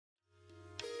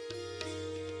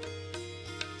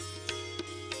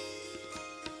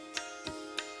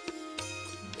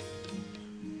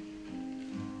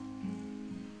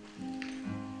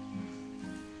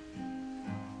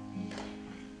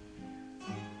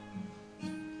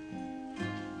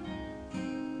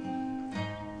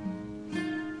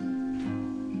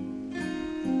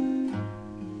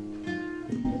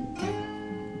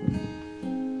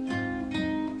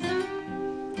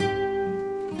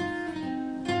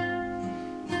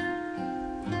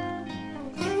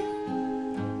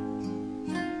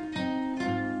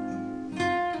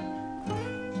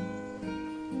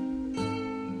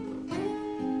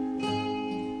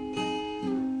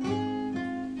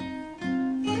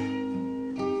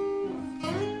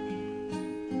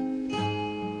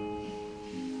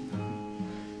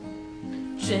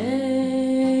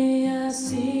Jaya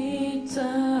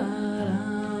Sitaram,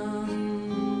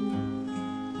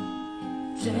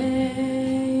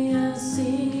 Jaya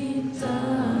Sitaram,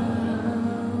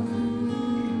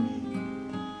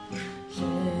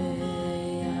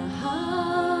 Jaya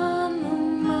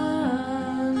Hanuman,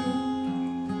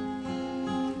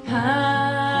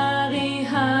 Hari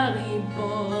Hari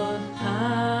Bol,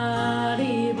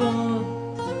 Hari Bol,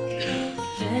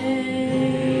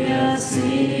 Jaya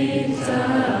Sitaram,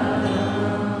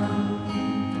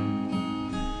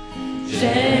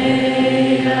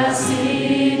 Jaya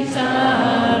Sitaram,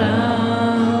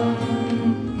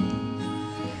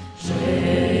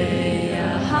 Jaya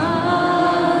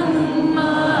Hanuman,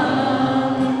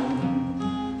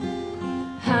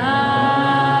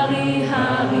 Hari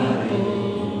Hari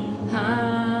Bol,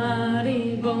 Hari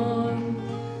Bol,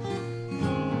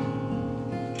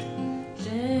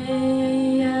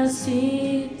 Jaya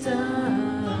Sitaram,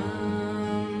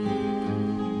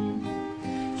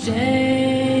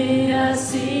 Jaya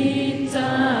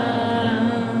Sitaram,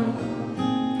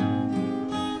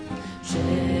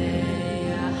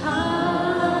 Jaya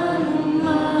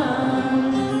Hanuman,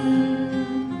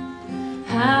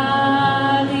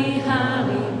 Hari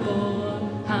Hari Bol,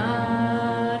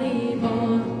 Hari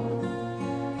Bol,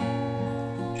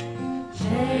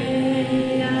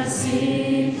 Jaya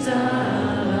Sitaram,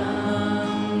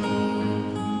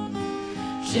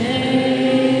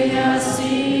 Jaya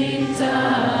Sitaram,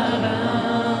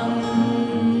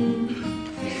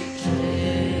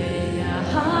 Jaya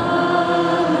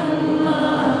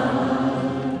Hanuman,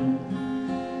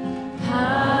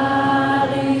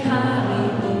 Hari Hari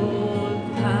Bol,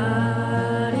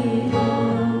 Hari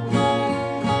Bol,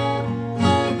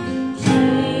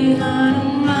 Jai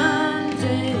Hanuman,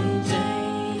 Jai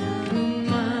Jai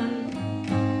Hanuman,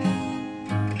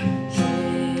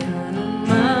 Jai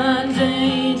Hanuman,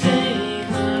 Jai Jai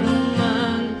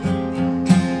Hanuman,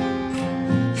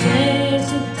 Jai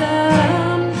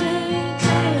Sitaram, Jai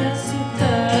Jaya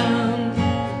Sitaram,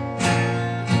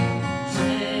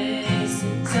 Jai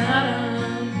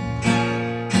Sitaram,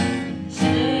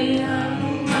 Jai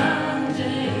Hanuman,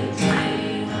 Jai Jai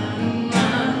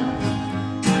Hanuman,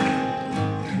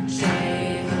 Jai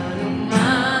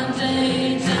Hanuman, Jai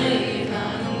Jai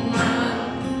Hanuman,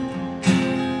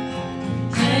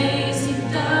 Jai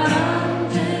Sitaram,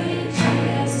 Jai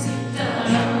Jaya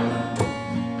Sitaram,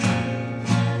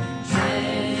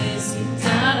 Jai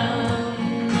Sitaram,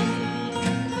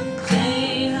 Jai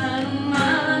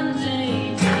Hanuman, Jai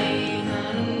Jai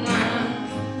Hanuman,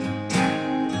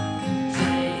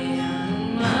 Jai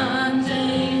Hanuman,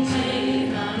 Jai Jai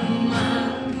Hanuman,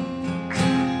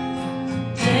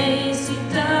 Jai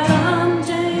Sitaram,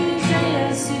 Jai Jaya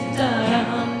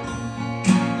Sitaram,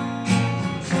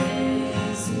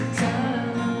 Jai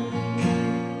Sitaram,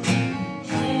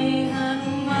 Jai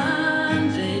Hanuman,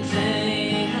 Jai Jai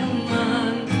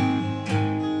Hanuman,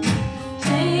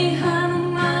 Jai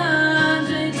Hanuman,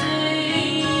 Jai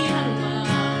Jai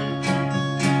Hanuman,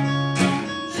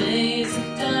 Jai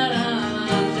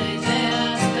Sitaram, Jai Jaya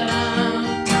Sitaram,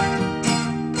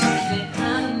 Jai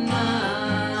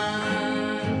Hanuman,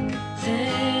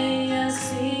 Jaya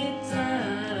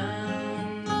Sitaram,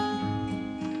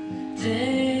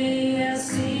 Jaya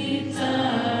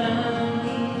Sitaram,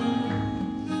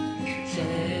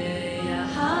 Jaya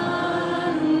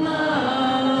Hanuman,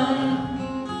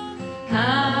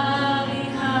 Hari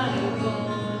Hari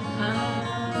Bol,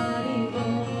 Hari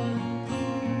Bol,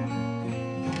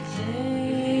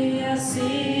 Jaya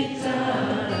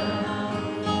Sitaram,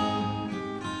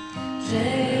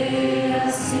 Jaya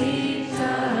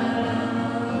Sitaram,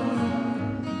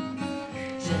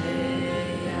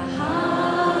 Jaya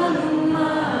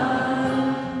Hanuman,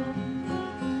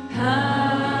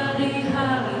 Hari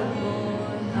Hari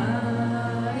Bol,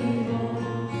 Hari Bol,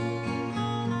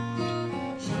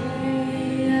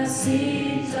 Jaya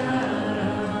Sitaram,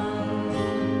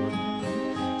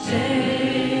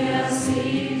 Jaya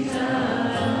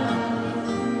Sitaram,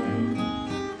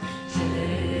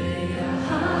 Jaya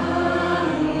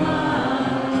Hanuman,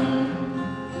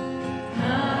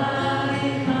 Hari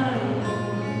Hari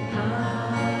Bol,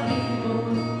 Hari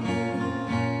Bol,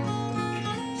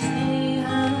 Jai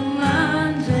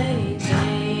Hanuman, Jai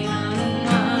Jai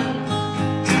Hanuman,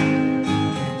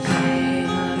 Jai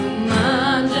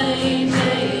Hanuman, Jai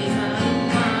Jai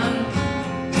Hanuman,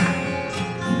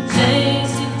 Jai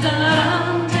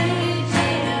Sitaram, Jai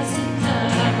Jaya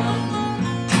Sitaram,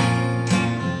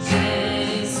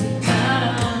 Jai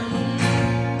Sitaram,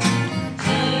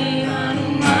 Jai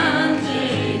Hanuman,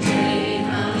 Jai Jai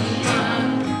Hanuman,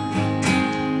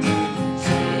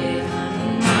 Jai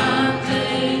Hanuman,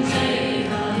 Jai Jai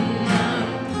Hanuman,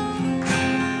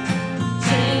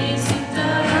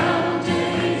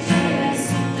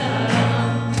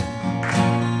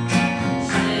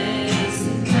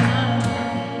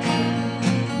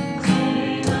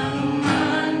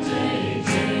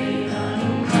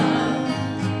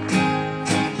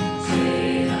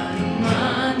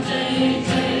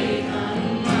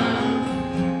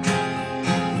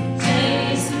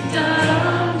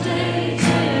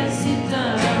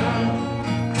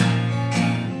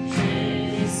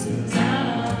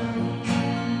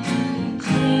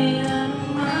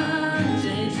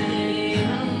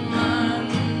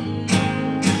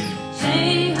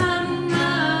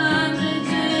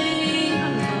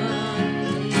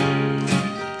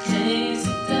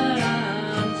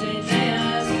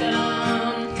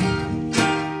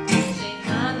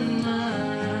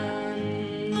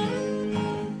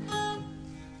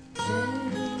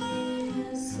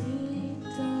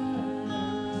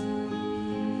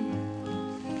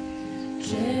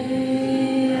 Jai